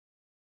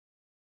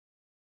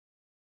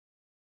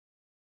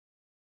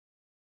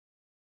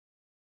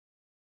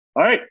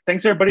All right,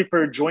 thanks everybody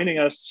for joining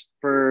us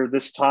for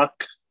this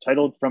talk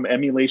titled From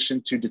Emulation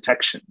to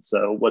Detection.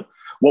 So what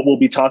we'll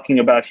be talking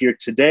about here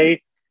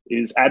today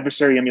is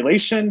adversary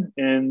emulation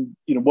and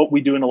what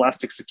we do in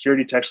Elastic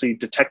Security to actually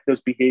detect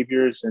those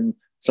behaviors and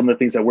some of the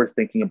things that we're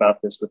thinking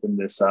about this within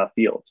this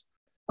field.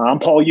 I'm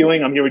Paul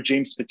Ewing, I'm here with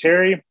James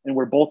Spiteri, and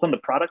we're both on the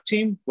product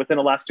team within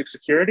Elastic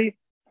Security.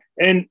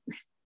 And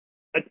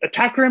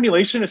attacker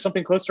emulation is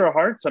something close to our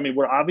hearts. I mean,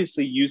 we're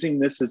obviously using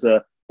this as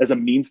a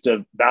means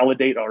to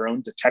validate our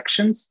own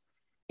detections,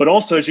 but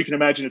also, as you can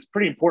imagine, it's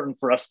pretty important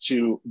for us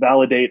to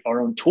validate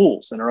our own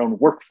tools and our own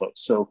workflows.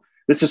 So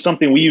this is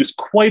something we use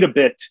quite a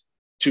bit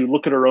to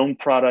look at our own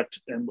product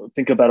and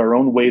think about our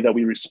own way that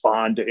we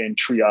respond and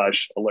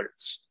triage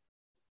alerts.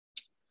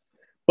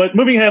 But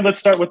moving ahead, let's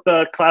start with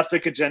the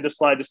classic agenda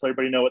slide, just so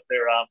everybody know what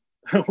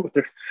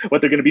they're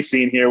going to be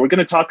seeing here. We're going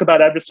to talk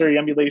about adversary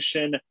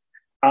emulation,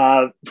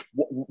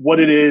 what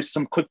it is,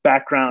 some quick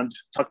background,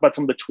 talk about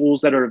some of the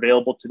tools that are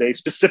available today,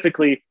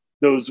 specifically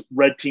those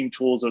red team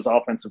tools, those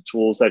offensive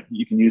tools that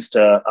you can use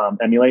to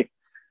emulate.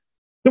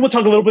 Then we'll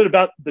talk a little bit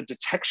about the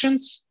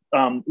detections,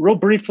 real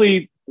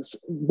briefly,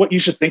 what you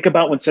should think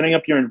about when setting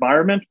up your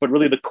environment, but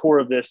really the core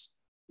of this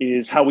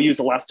is how we use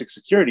Elastic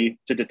Security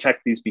to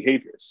detect these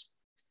behaviors.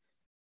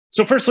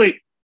 So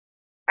firstly,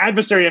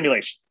 adversary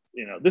emulation.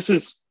 This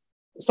is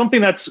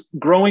something that's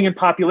growing in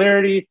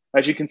popularity,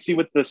 as you can see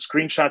with the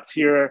screenshots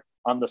here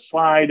on the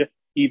slide.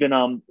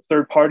 Even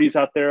third parties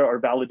out there are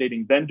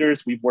validating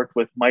vendors. We've worked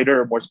with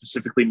MITRE, more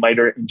specifically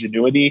MITRE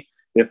Ingenuity,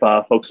 if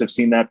folks have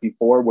seen that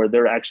before, where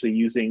they're actually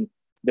using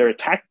their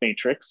attack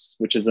matrix,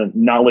 which is a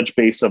knowledge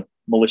base of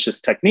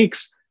malicious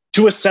techniques,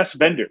 to assess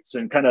vendors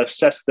and kind of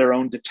assess their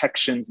own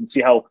detections and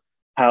see how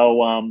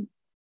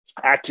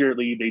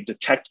accurately they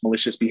detect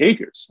malicious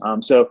behaviors.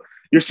 So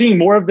you're seeing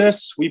more of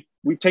this.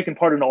 We've taken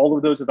part in all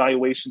of those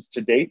evaluations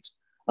to date.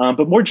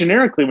 But more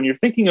generically, when you're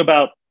thinking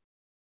about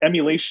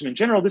emulation in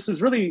general, this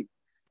is really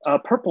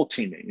purple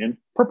teaming. And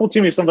purple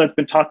teaming is something that's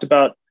been talked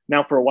about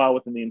now for a while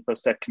within the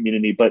InfoSec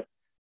community. But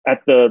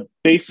at the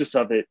basis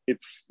of it,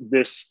 it's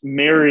this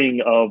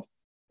marrying of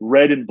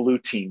red and blue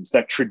teams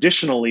that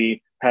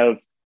traditionally have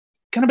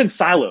kind of been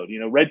siloed.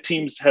 Red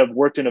teams have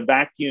worked in a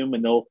vacuum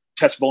and they'll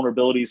test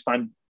vulnerabilities,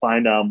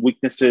 find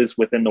weaknesses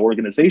within the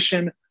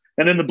organization.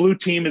 And then the blue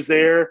team is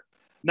there,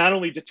 not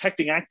only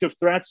detecting active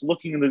threats,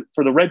 looking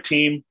for the red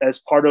team as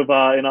part of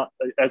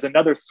as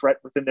another threat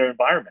within their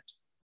environment.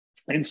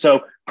 And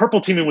so purple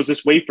teaming was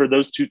this way for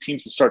those two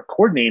teams to start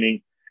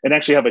coordinating and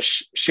actually have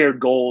shared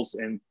goals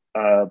and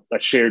a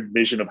shared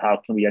vision of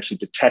how can we actually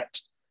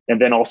detect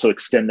and then also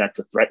extend that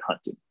to threat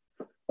hunting.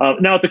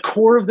 Now, at the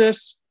core of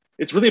this,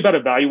 it's really about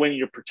evaluating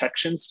your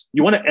protections.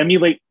 You want to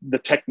emulate the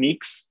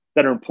techniques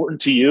that are important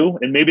to you,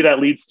 and maybe that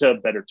leads to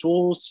better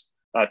tools,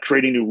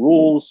 creating new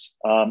rules,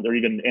 or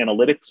even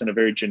analytics in a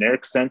very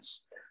generic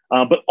sense.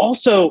 But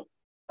also,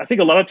 I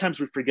think a lot of times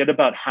we forget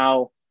about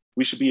how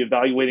we should be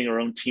evaluating our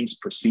own team's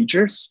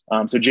procedures.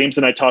 So James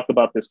and I talk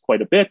about this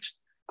quite a bit,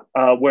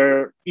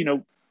 where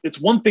it's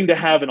one thing to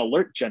have an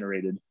alert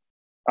generated,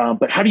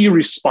 but how do you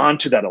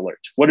respond to that alert?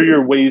 What are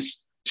your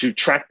ways to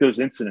track those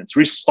incidents,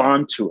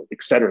 respond to it,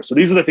 et cetera? So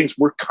these are the things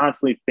we're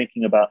constantly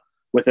thinking about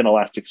within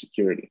Elastic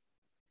Security.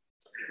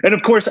 And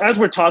of course, as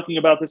we're talking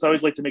about this, I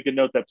always like to make a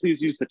note that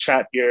please use the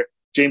chat here.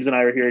 James and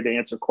I are here to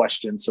answer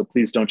questions, so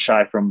please don't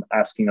shy from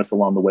asking us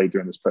along the way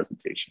during this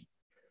presentation.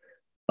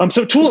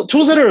 So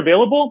tools that are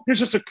available, here's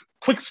just a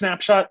quick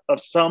snapshot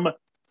of some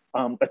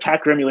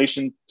attacker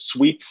emulation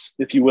suites,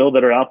 if you will,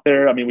 that are out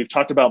there. I mean, we've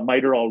talked about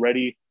MITRE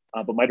already,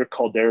 but MITRE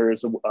Caldera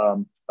is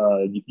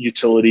a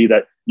utility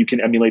that you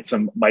can emulate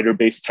some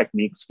MITRE-based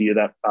techniques via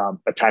that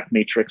attack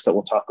matrix that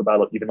we'll talk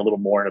about even a little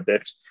more in a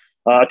bit.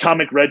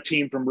 Atomic Red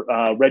Team from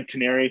Red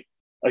Canary,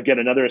 again,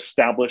 another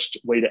established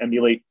way to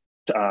emulate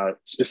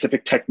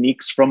specific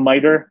techniques from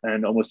MITRE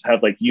and almost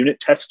have like unit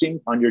testing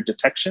on your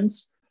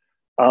detections.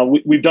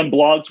 We've done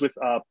blogs with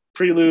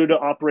Prelude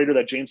Operator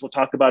that James will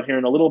talk about here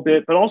in a little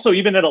bit, but also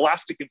even at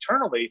Elastic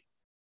internally,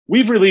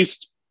 we've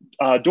released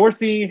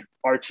Dorothy,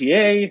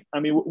 RTA. I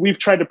mean, we've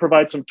tried to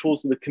provide some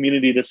tools to the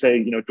community to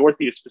say,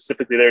 Dorothy is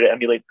specifically there to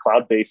emulate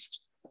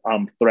cloud-based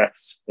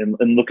threats and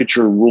look at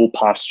your rule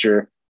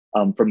posture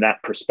from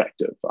that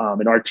perspective.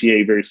 And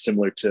RTA, very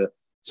similar to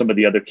some of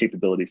the other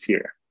capabilities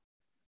here.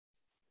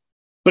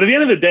 But at the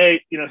end of the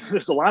day,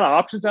 there's a lot of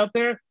options out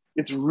there.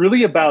 It's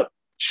really about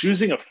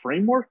choosing a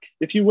framework,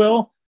 if you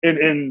will,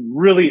 and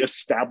really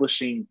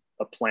establishing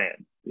a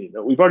plan.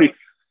 We've already,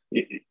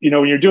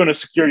 when you're doing a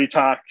security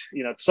talk,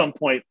 at some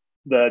point,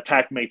 the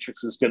attack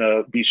matrix is going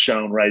to be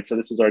shown, right? So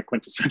this is our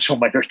quintessential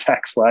MITRE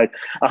attack slide.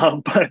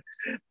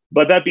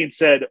 But that being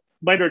said,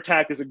 MITRE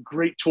attack is a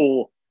great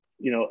tool,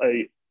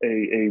 a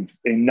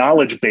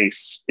knowledge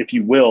base, if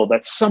you will,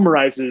 that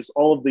summarizes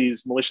all of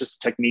these malicious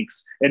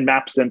techniques and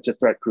maps them to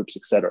threat groups,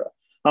 et cetera.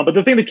 But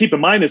the thing to keep in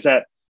mind is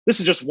that this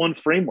is just one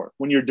framework.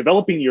 When you're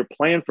developing your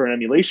plan for an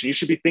emulation, you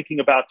should be thinking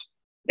about,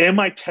 am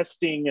I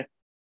testing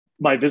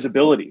my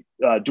visibility?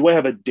 Do I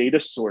have a data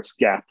source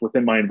gap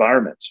within my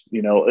environment?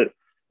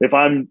 If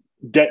I'm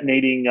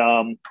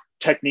detonating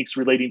techniques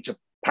relating to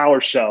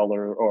PowerShell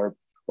or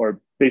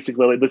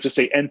basically, let's just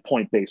say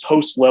endpoint-based,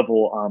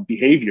 host-level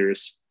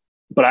behaviors,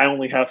 but I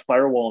only have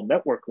firewall and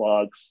network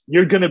logs,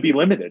 you're going to be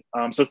limited.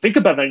 So think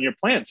about that in your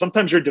plan.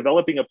 Sometimes you're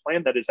developing a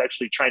plan that is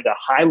actually trying to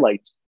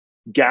highlight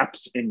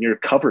gaps in your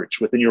coverage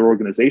within your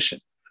organization.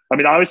 I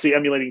mean, obviously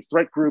emulating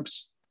threat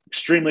groups,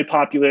 extremely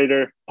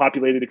populated,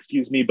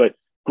 but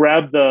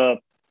grab the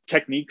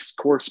techniques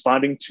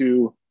corresponding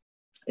to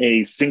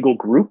a single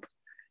group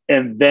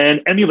and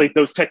then emulate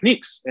those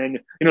techniques. And,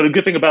 the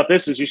good thing about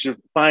this is you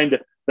should find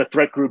the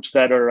threat groups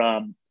that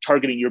are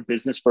targeting your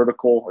business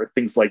vertical or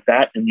things like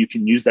that. And you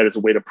can use that as a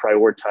way to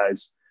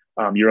prioritize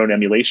your own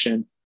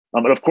emulation.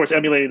 But of course,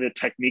 emulating the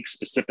techniques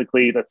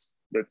specifically, that's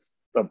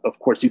of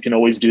course, you can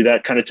always do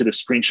that, kind of to the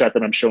screenshot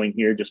that I'm showing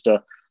here, just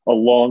a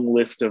long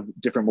list of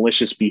different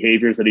malicious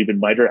behaviors that even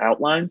MITRE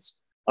outlines.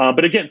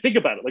 But again, think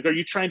about it. Like, are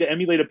you trying to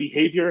emulate a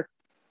behavior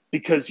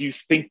because you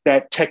think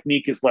that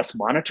technique is less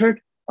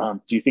monitored?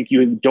 Do you think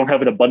you don't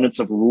have an abundance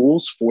of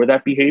rules for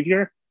that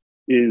behavior?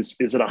 Is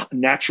it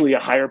naturally a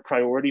higher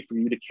priority for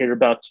you to care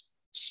about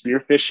spear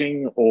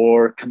phishing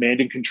or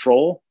command and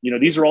control?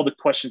 These are all the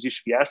questions you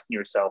should be asking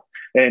yourself.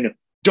 And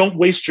don't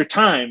waste your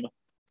time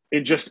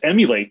and just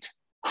emulate,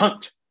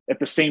 hunt at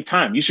the same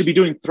time. You should be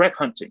doing threat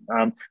hunting.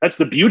 That's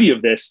the beauty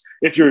of this.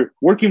 If you're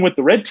working with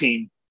the red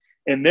team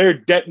and they're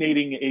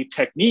detonating a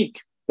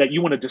technique that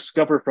you want to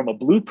discover from a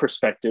blue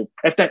perspective,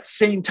 at that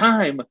same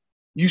time,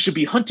 you should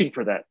be hunting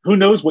for that. Who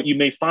knows what you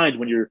may find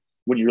when you're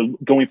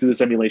going through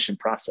this emulation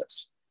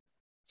process.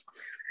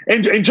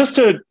 And just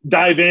to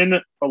dive in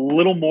a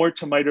little more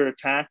to MITRE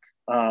ATT&CK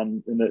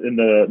in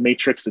the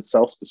matrix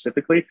itself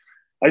specifically,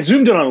 I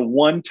zoomed in on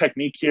one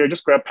technique here.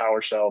 Just grab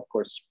PowerShell, of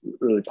course,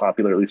 really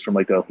popular, at least from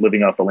like a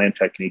living off the land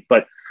technique.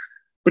 But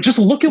just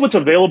look at what's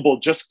available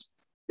just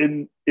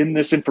in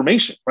this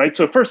information, right?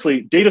 So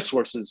firstly, data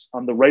sources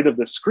on the right of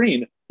the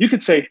screen, you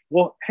could say,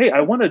 well, hey,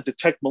 I want to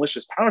detect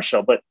malicious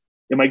PowerShell, but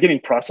am I getting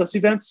process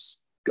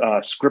events,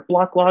 script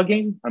block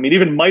logging? I mean,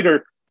 even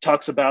MITRE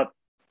talks about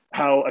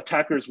how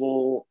attackers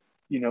will,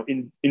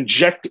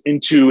 inject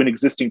into an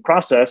existing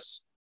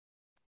process,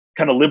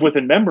 kind of live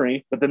within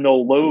memory, but then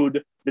they'll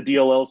load the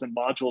DLLs and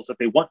modules that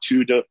they want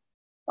to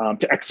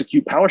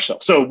execute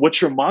PowerShell. So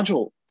what's your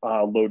module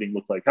loading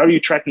look like? How are you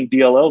tracking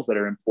DLLs that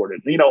are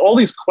imported? All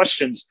these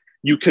questions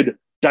you could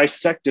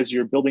dissect as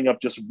you're building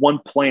up just one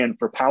plan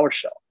for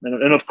PowerShell.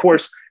 And of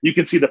course, you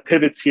can see the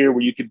pivots here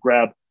where you could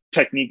grab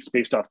techniques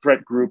based off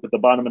threat group at the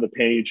bottom of the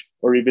page,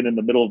 or even in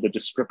the middle of the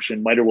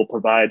description. MITRE will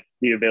provide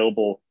the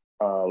available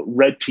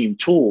red team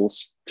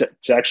tools to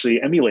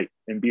actually emulate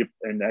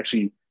and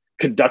actually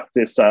conduct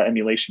this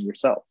emulation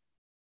yourself.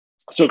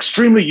 So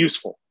extremely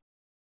useful,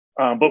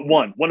 but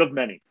one of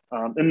many.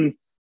 And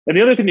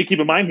the other thing to keep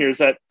in mind here is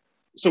that,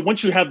 so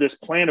once you have this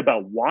plan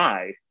about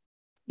why,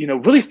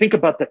 really think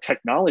about the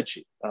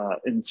technology.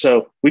 And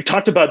so we've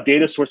talked about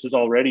data sources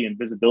already and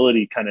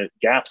visibility kind of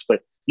gaps,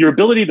 but your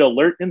ability to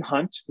alert and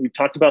hunt, we've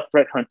talked about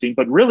threat hunting,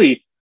 but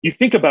really you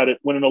think about it,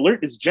 when an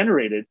alert is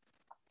generated,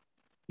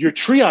 you're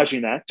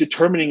triaging that,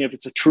 determining if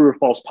it's a true or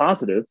false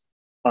positive.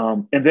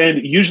 And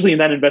then usually in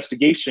that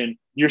investigation,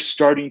 you're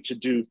starting to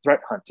do threat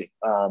hunting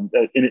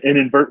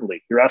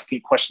inadvertently. You're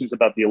asking questions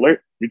about the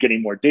alert, you're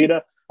getting more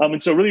data.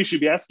 And so really you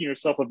should be asking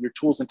yourself of your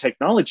tools and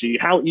technology,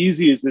 how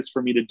easy is this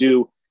for me to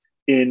do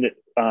in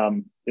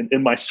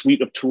my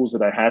suite of tools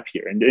that I have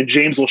here? And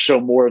James will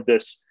show more of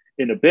this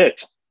in a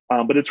bit,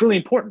 but it's really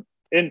important.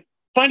 And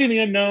finding the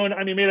unknown,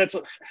 I mean, maybe that's,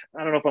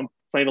 I don't know if I'm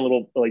playing a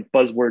little like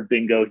buzzword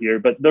bingo here,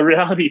 but the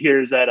reality here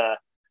is that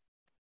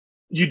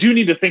you do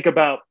need to think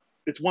about,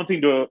 it's one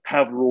thing to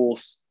have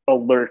rules,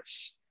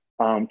 alerts,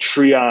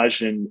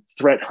 triage, and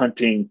threat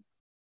hunting,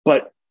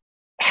 but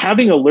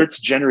having alerts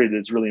generated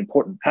is really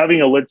important. Having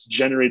alerts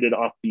generated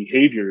off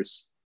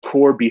behaviors,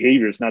 core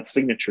behaviors, not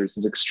signatures,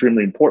 is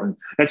extremely important.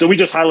 And so we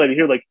just highlighted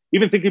here, like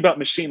even thinking about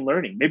machine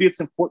learning, maybe it's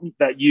important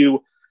that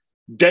you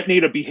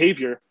detonate a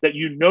behavior that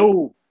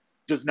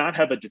does not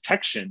have a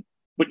detection,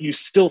 but you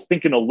still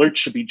think an alert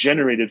should be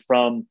generated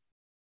from,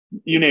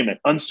 you name it,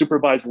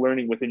 unsupervised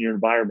learning within your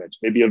environment,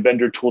 maybe a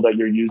vendor tool that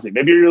you're using.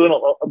 Maybe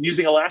you're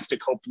using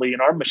Elastic, hopefully, in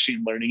our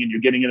machine learning, and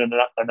you're getting an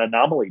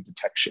anomaly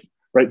detection,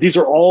 right? These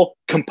are all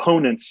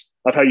components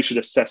of how you should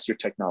assess your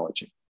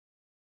technology.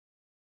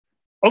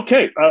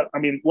 Okay,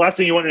 last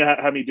thing you want to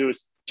have me do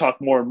is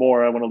talk more and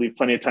more. I want to leave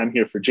plenty of time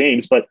here for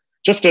James, but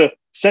just to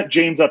set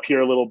James up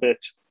here a little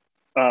bit,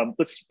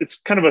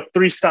 it's kind of a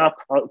three step,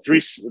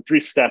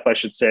 I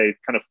should say,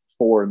 kind of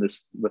four in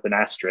this with an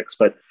asterisk.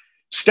 But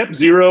step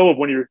 0 of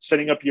when you're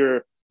setting up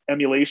your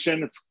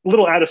emulation, it's a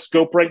little out of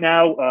scope right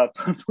now.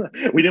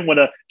 We didn't want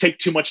to take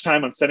too much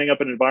time on setting up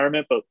an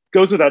environment, but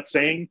goes without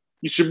saying,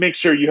 you should make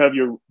sure you have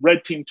your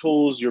red team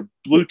tools, your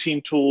blue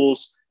team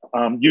tools,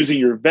 using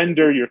your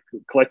vendor, you're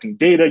collecting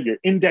data, you're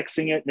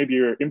indexing it, maybe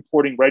you're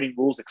importing, writing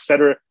rules,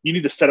 etc. You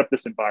need to set up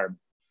this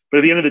environment. But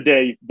at the end of the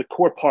day, the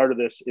core part of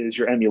this is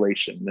your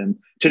emulation. And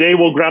today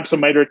we'll grab some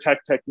MITRE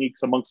ATT&CK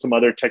techniques amongst some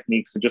other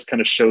techniques to just kind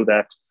of show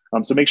that.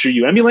 So make sure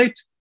you emulate,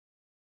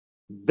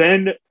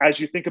 Then as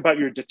you think about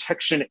your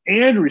detection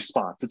and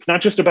response, it's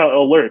not just about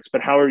alerts,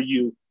 but how are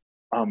you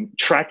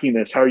tracking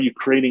this? How are you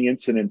creating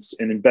incidents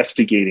and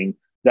investigating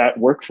that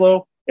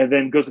workflow? And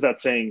then goes without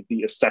saying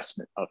the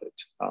assessment of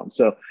it.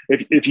 So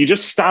if you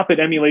just stop at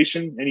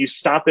emulation and you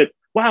stop at,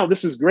 wow,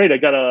 this is great, I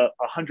got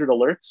 100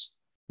 alerts,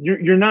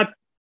 you're not,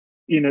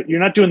 you're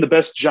not doing the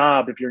best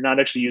job if you're not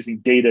actually using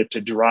data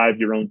to drive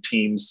your own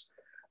team's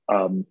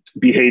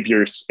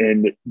behaviors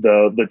and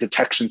the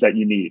detections that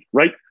you need,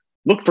 right?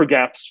 Look for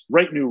gaps,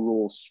 write new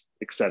rules,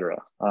 etc.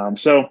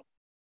 So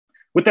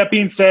with that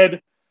being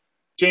said,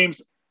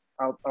 James,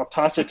 I'll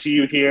toss it to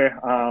you here.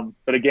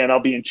 But again, I'll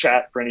be in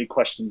chat for any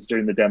questions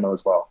during the demo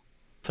as well.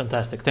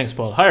 Fantastic. Thanks,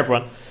 Paul. Hi,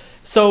 everyone.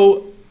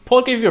 So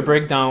Paul gave you a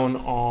breakdown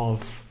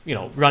of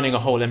running a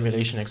whole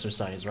emulation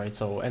exercise, right?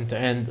 So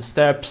end-to-end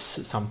steps,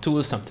 some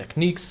tools, some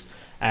techniques.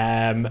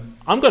 I'm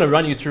going to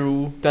run you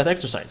through that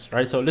exercise,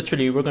 right? So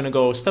literally, we're going to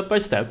go step by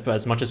step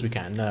as much as we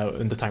can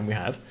in the time we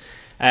have.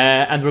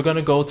 And we're going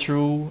to go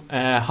through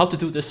how to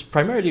do this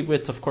primarily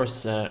with, of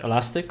course,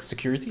 Elastic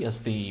Security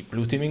as the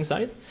blue teaming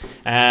side.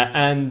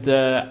 And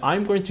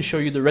I'm going to show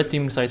you the red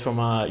teaming side from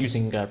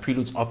using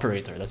Prelude's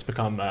operator. That's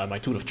become my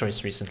tool of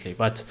choice recently.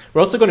 But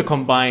we're also going to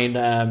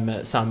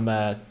combine some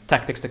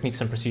tactics,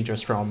 techniques, and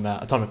procedures from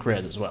Atomic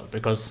Red as well,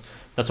 because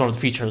that's one of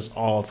the features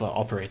of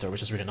operator,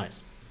 which is really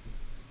nice.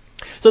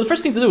 So the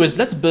first thing to do is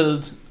let's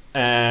build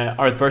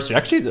our adversary.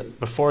 Actually,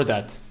 before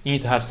that, you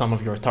need to have some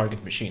of your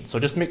target machines. So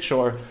just make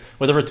sure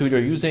whatever tool you're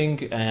using,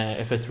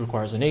 if it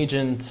requires an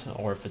agent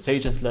or if it's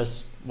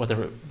agentless,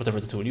 whatever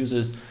the tool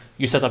uses,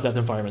 you set up that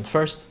environment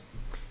first.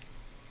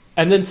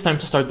 And then it's time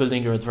to start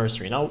building your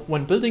adversary. Now,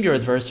 when building your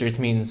adversary, it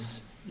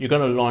means you're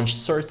going to launch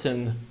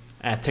certain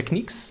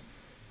techniques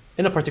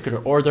in a particular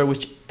order,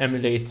 which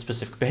emulate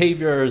specific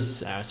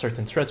behaviors,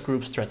 certain threat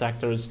groups, threat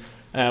actors,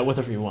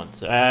 whatever you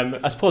want.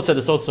 As Paul said,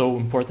 it's also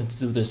important to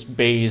do this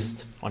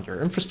based on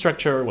your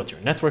infrastructure, what your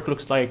network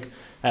looks like,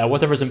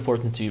 whatever is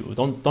important to you.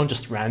 Don't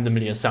just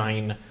randomly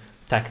assign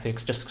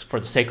tactics just for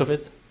the sake of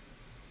it.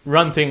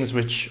 Run things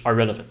which are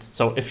relevant.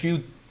 So if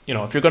you're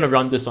going to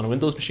run this on a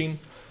Windows machine,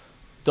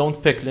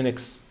 don't pick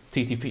Linux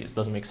TTPs.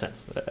 Doesn't make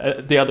sense.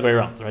 The other way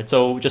around, right?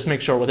 So just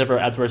make sure whatever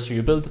adversary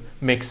you build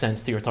makes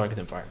sense to your target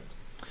environment.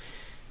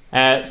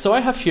 So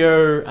I have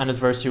here an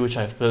adversary which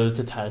I've built.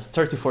 It has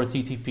 34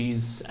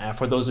 TTPs.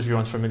 For those of you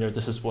unfamiliar,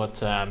 this is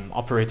what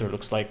operator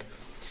looks like.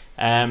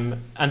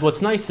 And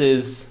what's nice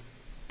is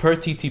per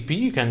TTP,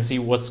 you can see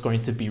what's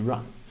going to be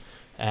run.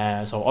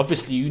 So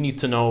obviously you need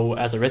to know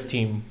as a red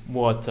team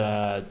what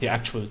the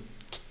actual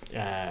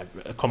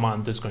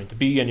command is going to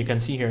be. And you can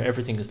see here,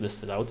 everything is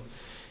listed out.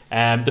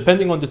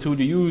 Depending on the tool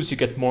you use, you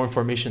get more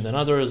information than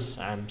others.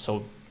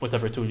 So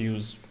whatever tool you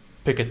use,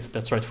 pick it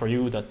that's right for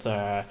you.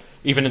 That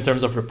even in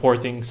terms of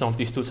reporting, some of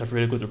these tools have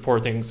really good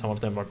reporting, some of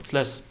them are a bit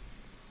less.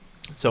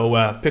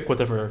 So pick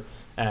whatever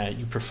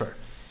you prefer.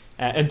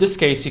 In this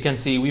case, you can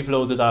see we've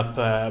loaded up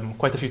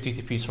quite a few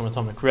TTPs from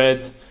Atomic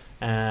Red,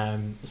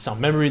 some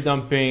memory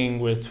dumping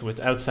with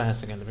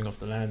LSAS, again, living off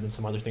the land, and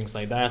some other things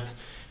like that.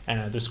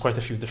 There's quite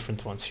a few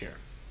different ones here.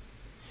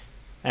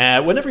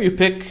 Whenever you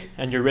pick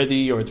and you're ready,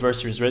 your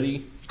adversary is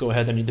ready, go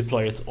ahead and you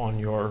deploy it on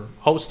your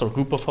host or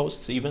group of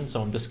hosts even.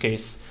 So in this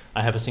case,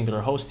 I have a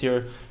singular host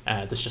here.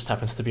 This just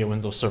happens to be a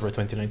Windows Server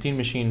 2019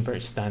 machine, very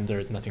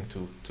standard, nothing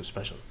too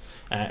special.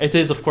 It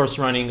is, of course,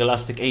 running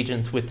Elastic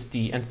Agent with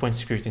the endpoint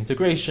security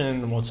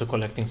integration. I'm also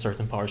collecting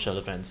certain PowerShell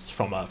events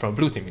from a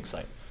blue teaming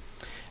side.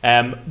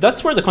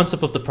 That's where the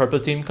concept of the purple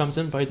team comes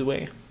in, by the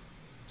way.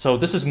 So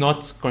this is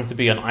not going to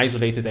be an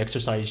isolated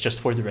exercise just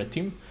for the red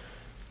team.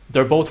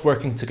 They're both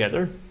working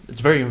together.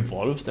 It's very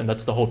involved, and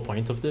that's the whole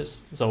point of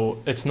this.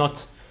 So it's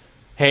not,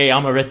 hey,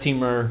 I'm a red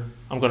teamer,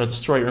 I'm going to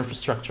destroy your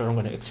infrastructure, I'm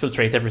going to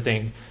exfiltrate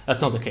everything.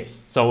 That's not the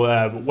case.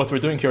 So what we're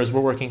doing here is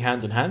we're working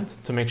hand in hand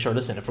to make sure,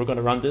 listen, if we're going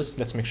to run this,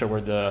 let's make sure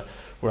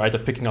we're either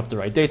picking up the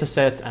right data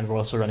set and we're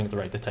also running the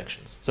right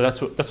detections. So that's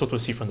what we'll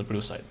see from the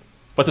blue side.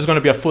 But there's going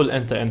to be a full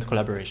end-to-end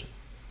collaboration.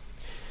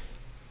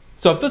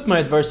 So I've built my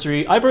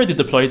adversary. I've already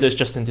deployed this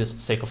just in the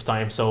sake of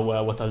time.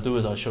 So what I'll do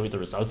is I'll show you the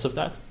results of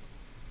that.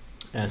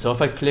 And so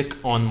if I click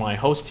on my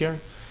host here,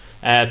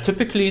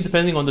 typically,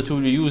 depending on the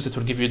tool you use, it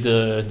will give you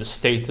the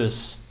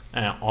status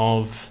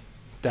of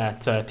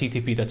that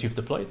TTP that you've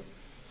deployed.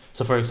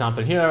 So for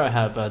example, here I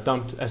have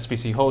dumped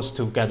SVC host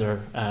to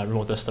gather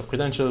remote desktop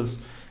credentials.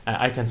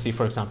 I can see,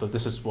 for example,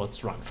 this is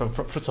what's run. So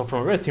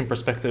from a red team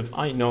perspective,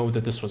 I know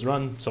that this was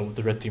run, so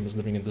the red team is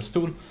living in this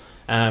tool.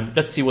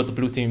 Let's see what the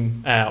blue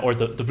team or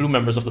the blue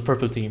members of the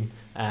purple team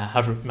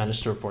have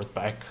managed to report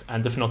back.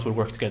 And if not, we'll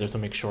work together to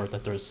make sure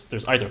that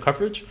there's either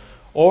coverage,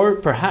 or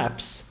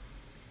perhaps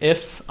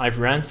if I've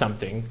ran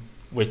something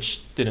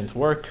which didn't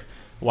work,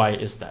 why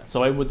is that?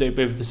 So I would be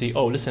able to see,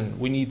 oh, listen,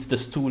 we need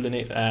this tool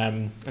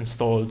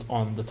installed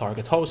on the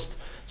target host.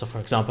 So for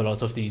example, a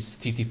lot of these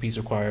TTPs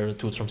require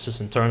tools from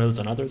sysinternals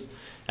and others.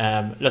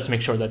 Let's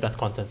make sure that that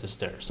content is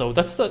there. So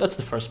that's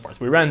the first part.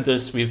 We ran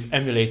this, we've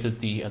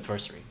emulated the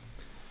adversary.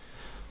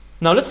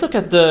 Now let's look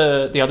at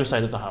the other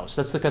side of the house.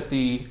 Let's look at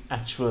the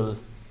actual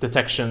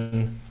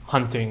detection,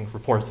 hunting,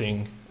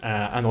 reporting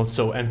and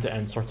also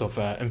end-to-end sort of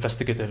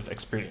investigative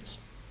experience.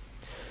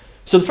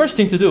 So the first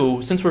thing to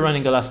do, since we're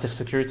running Elastic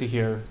Security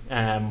here,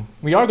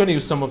 we are going to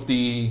use some of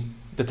the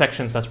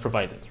detections that's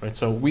provided, right?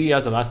 So we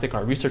as Elastic,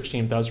 our research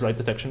team does write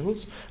detection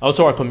rules.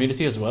 Also our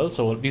community as well.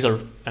 So these are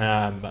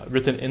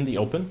written in the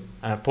open.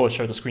 Paul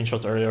shared a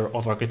screenshot earlier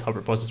of our GitHub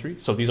repository.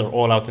 So these are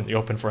all out in the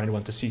open for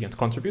anyone to see and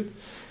contribute.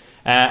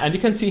 And you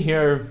can see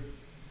here,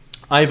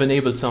 I've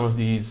enabled some of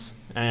these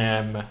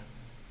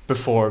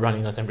before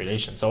running that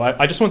emulation. So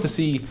I just want to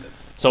see,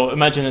 so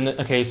imagine in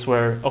a case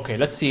where, okay,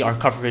 let's see our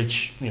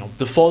coverage,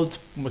 default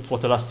with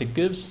what Elastic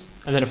gives.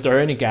 And then if there are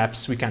any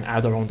gaps, we can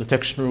add our own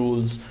detection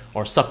rules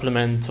or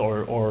supplement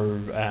or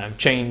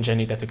change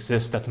any that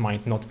exist that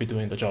might not be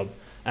doing the job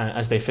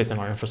as they fit in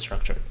our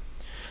infrastructure.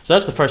 So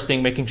that's the first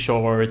thing, making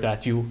sure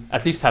that you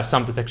at least have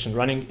some detection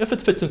running if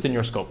it fits within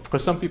your scope.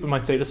 Because some people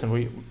might say,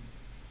 listen,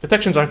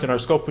 detections aren't in our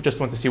scope, we just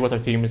want to see what our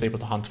team is able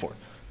to hunt for.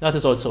 That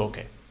is also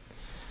okay.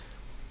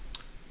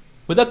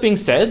 With that being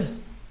said,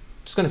 I'm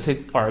just going to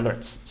say our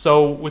alerts.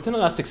 So within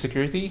Elastic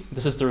Security,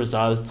 this is the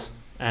result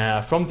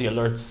from the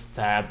alerts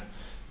tab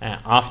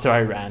after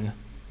I ran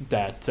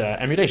that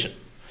emulation.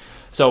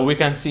 So we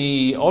can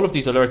see all of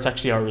these alerts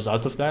actually are a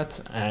result of that.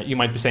 You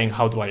might be saying,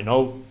 how do I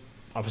know?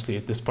 Obviously,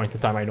 at this point in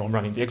time, I know I'm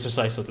running the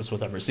exercise, so this is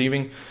what I'm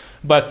receiving.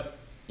 But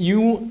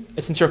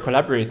since you're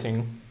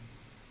collaborating,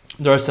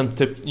 there are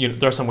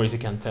some ways you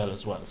can tell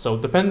as well. So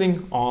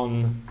depending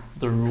on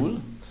the rule,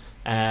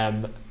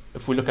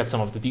 if we look at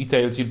some of the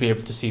details, you'll be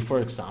able to see, for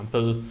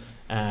example,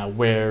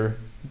 where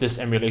this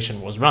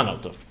emulation was run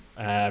out of.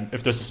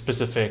 If there's a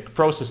specific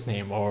process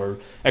name or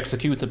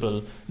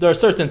executable, there are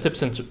certain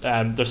tips and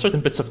there are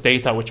certain bits of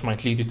data which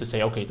might lead you to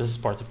say, okay, this is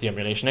part of the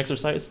emulation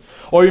exercise.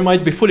 Or you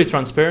might be fully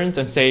transparent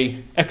and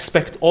say,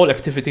 expect all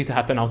activity to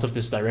happen out of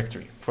this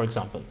directory, for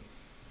example.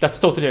 That's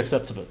totally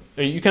acceptable.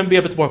 You can be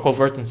a bit more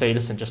covert and say,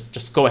 listen,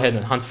 just go ahead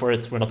and hunt for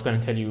it. We're not going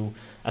to tell you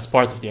as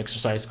part of the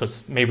exercise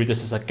because maybe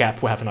this is a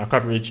gap we have in our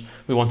coverage.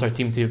 We want our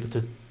team to be able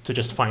to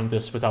just find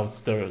this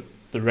without the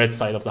red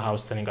side of the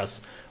house telling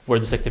us where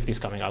this activity is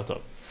coming out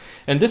of.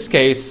 In this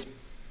case,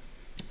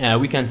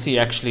 we can see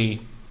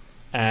actually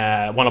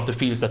one of the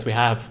fields that we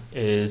have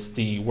is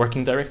the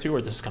working directory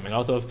where this is coming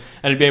out of,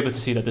 and you'll be able to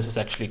see that this is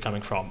actually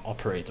coming from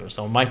operator.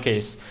 So in my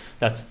case,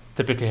 that's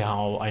typically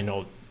how I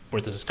know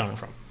where this is coming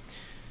from.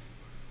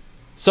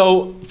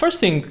 So first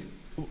thing,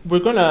 we're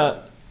going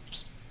to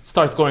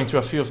start going through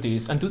a few of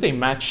these, and do they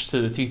match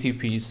to the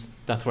TTPs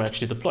that were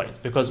actually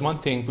deployed? Because one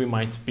thing we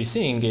might be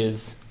seeing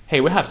is, hey,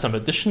 we have some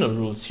additional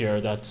rules here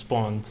that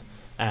spawned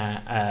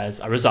as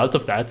a result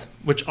of that,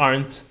 which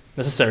aren't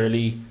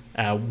necessarily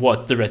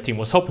what the red team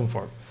was hoping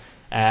for.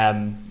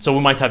 So we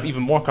might have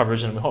even more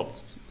coverage than we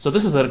hoped. So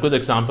this is a good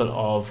example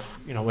of,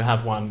 we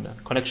have one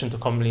connection to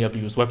commonly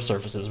abused web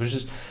services, which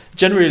is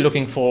generally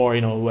looking for,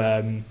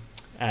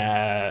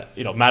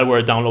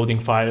 malware downloading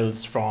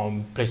files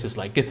from places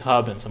like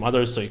GitHub and some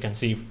others. So you can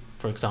see,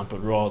 for example,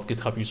 raw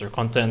GitHub user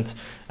content,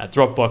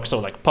 Dropbox, so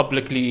like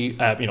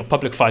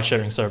public file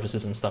sharing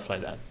services and stuff like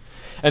that.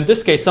 In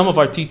this case, some of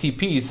our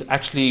TTPs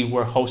actually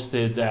were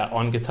hosted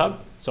on GitHub.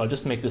 So I'll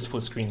just make this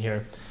full screen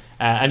here.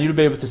 And you'll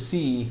be able to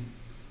see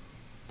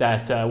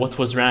that what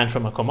was ran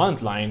from a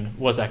command line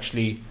was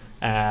actually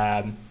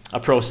a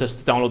process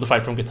to download the file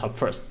from GitHub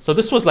first. So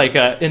this was like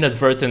an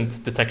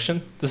inadvertent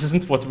detection. This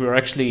isn't what we were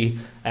actually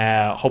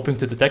hoping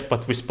to detect,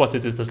 but we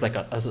spotted it as like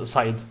a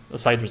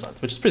side result,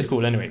 which is pretty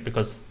cool anyway,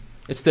 because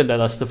it still led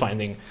us to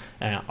finding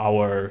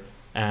our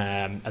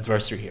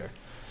adversary here.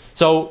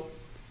 So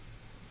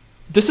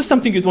this is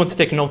something you'd want to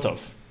take note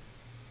of,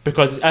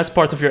 because as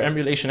part of your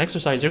emulation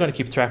exercise, you're going to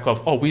keep track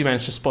of, oh, we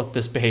managed to spot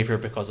this behavior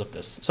because of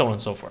this, so on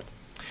and so forth.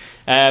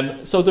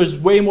 So there's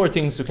way more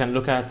things you can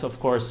look at, of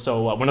course,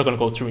 so we're not going to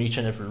go through each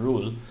and every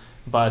rule,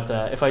 but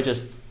if I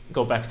just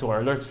go back to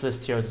our alerts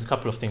list here, there's a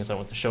couple of things I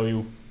want to show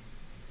you.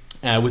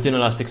 Within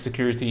Elastic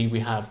Security,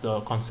 we have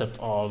the concept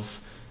of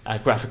a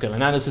graphical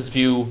analysis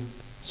view,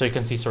 so you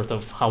can see sort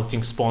of how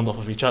things spawned off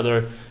of each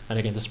other. And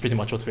again, this is pretty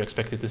much what we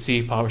expected to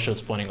see, PowerShell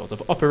spawning out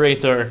of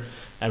operator,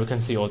 and we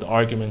can see all the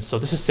arguments. So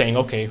this is saying,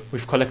 okay,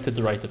 we've collected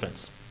the right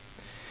events.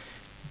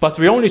 But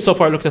we only so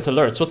far looked at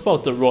alerts. What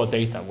about the raw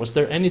data? Was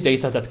there any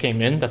data that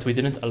came in that we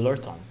didn't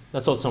alert on?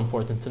 That's also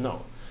important to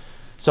know.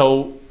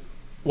 So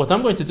what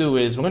I'm going to do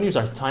is we're going to use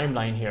our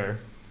timeline here.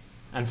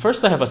 And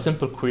first I have a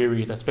simple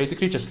query that's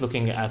basically just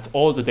looking at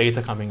all the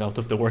data coming out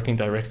of the working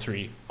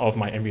directory of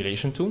my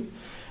emulation tool.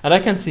 And I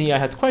can see I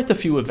had quite a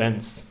few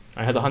events.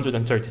 I had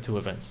 132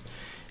 events.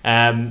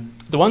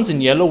 The ones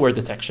in yellow were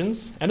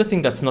detections.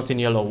 Anything that's not in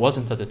yellow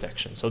wasn't a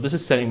detection. So this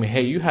is telling me,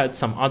 hey, you had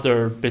some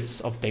other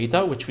bits of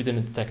data which we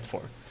didn't detect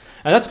for.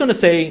 And that's going to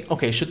say,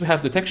 okay, should we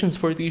have detections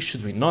for these?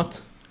 Should we not?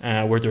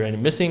 Were there any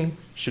missing?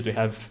 Should we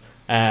have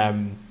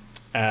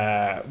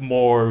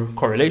more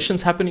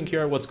correlations happening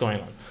here? What's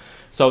going on?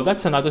 So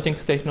that's another thing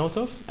to take note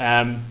of.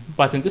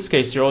 But in this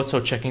case, you're also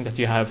checking that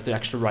you have the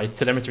actual right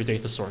telemetry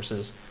data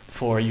sources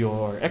for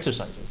your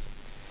exercises.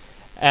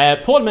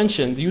 Paul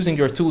mentioned using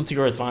your tool to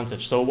your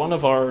advantage. So one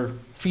of our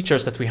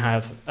features that we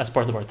have as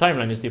part of our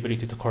timeline is the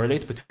ability to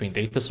correlate between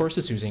data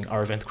sources using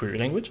our event query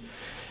language.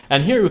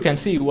 And here we can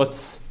see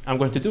what I'm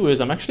going to do is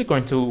I'm actually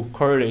going to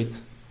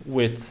correlate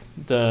with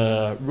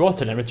the raw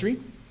telemetry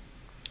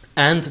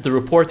and the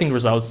reporting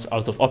results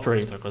out of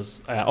operator,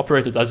 because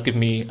operator does give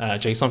me a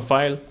JSON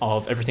file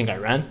of everything I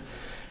ran.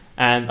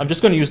 And I'm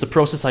just going to use the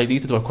process ID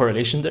to do a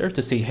correlation there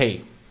to see,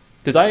 hey,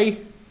 did I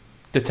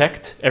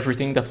detect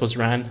everything that was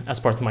ran as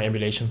part of my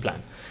emulation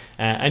plan?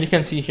 And you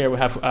can see here we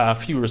have a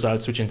few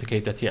results which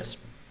indicate that yes.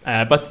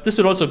 But this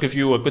will also give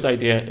you a good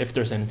idea if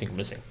there's anything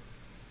missing.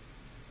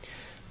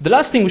 The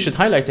last thing we should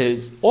highlight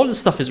is all this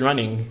stuff is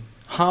running.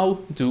 How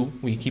do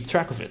we keep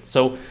track of it?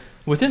 So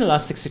within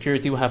Elastic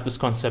Security, we have this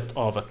concept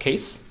of a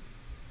case.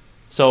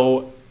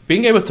 So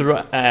being able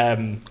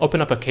to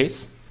open up a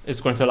case is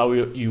going to allow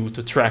you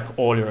to track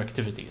all your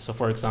activity. So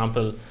for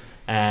example,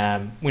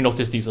 we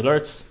notice these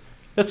alerts.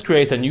 Let's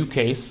create a new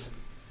case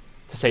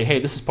to say, hey,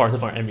 this is part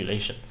of our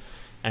emulation.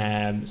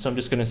 So I'm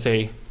just going to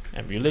say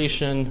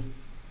emulation.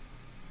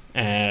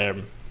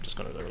 Just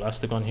going to do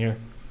Elastic on here.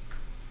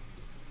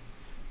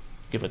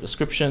 Give a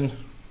description.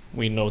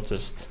 We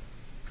noticed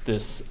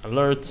this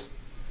alert,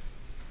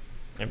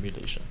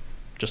 emulation.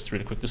 Just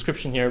really quick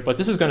description here, but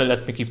this is going to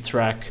let me keep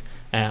track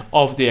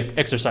of the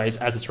exercise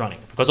as it's running,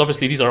 because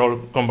obviously these are all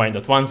combined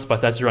at once,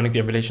 but as you're running the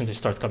emulation, they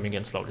start coming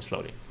in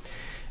slowly.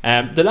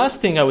 The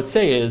last thing I would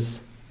say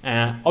is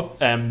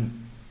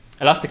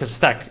Elastic as a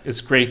stack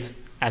is great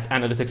at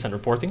analytics and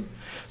reporting.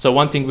 So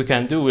one thing we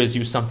can do is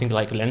use something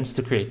like Lens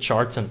to create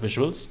charts and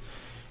visuals.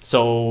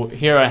 So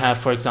here I have,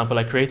 for example,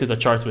 I created a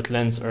chart with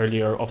Lens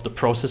earlier of the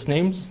process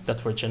names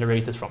that were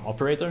generated from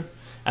operator.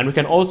 And we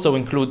can also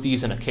include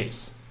these in a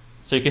case.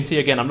 So you can see,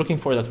 again, I'm looking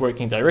for that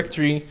working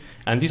directory.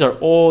 And these are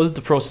all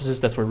the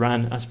processes that were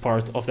ran as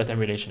part of that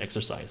emulation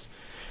exercise.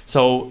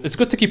 So it's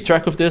good to keep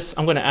track of this.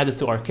 I'm going to add it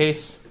to our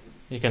case.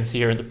 You can see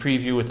here in the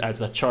preview, it adds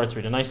that chart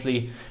really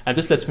nicely. And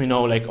this lets me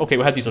know, like, OK,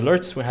 we had these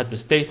alerts. We had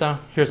this data.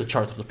 Here's a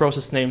chart of the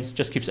process names.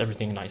 Just keeps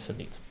everything nice and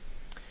neat.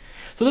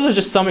 So those are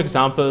just some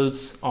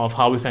examples of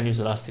how we can use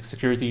Elastic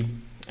Security.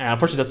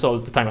 Unfortunately, that's all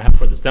the time I have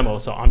for this demo.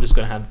 So I'm just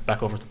going to hand it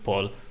back over to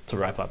Paul to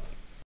wrap up.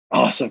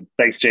 Awesome.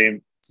 Thanks,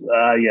 James.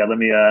 Yeah, let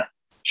me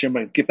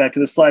get back to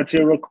the slides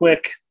here real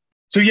quick.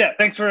 So yeah,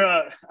 thanks for,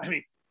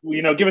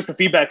 give us the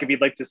feedback if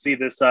you'd like to see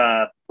this,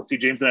 see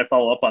James and I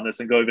follow up on this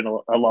and go even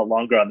a lot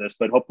longer on this,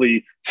 but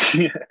hopefully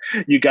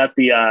you got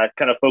the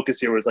kind of focus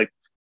here was like,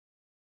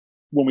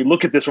 when we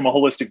look at this from a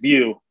holistic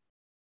view,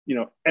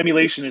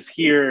 emulation is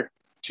here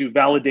to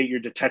validate your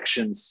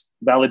detections,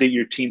 validate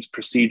your team's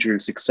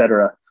procedures, et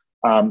cetera,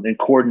 and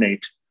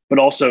coordinate, but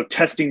also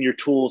testing your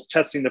tools,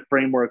 testing the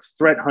frameworks,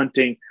 threat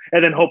hunting,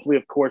 and then hopefully,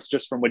 of course,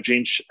 just from what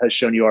James has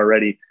shown you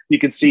already, you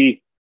can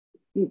see,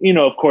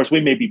 of course,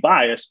 we may be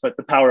biased, but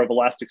the power of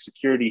Elastic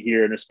Security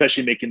here, and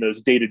especially making those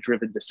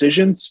data-driven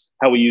decisions,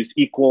 how we used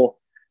equal,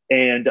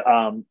 and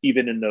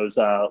even in those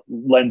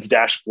Lens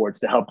dashboards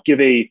to help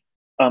give a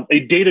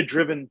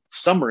data-driven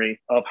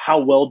summary of how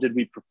well did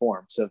we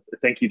perform. So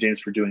thank you, James,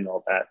 for doing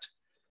all that.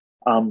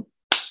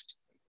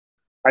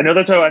 I know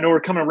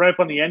we're coming right up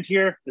on the end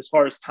here as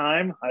far as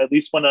time. I at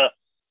least want to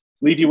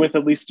leave you with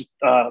at least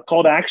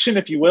call to action,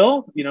 if you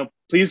will.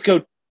 Please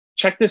go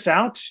check this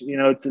out.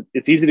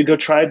 It's easy to go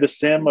try the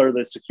SIM or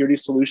the security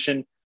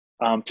solution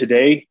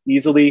today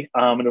easily,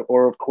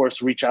 or of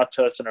course, reach out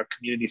to us in our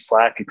community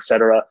Slack, et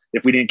cetera.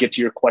 If we didn't get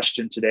to your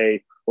question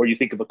today, or you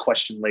think of a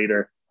question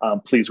later,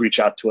 please reach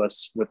out to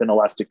us within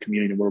Elastic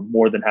community. We're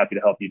more than happy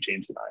to help you,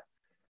 James and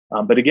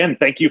I. But again,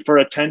 thank you for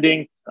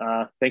attending.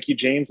 Thank you,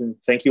 James, and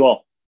thank you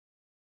all.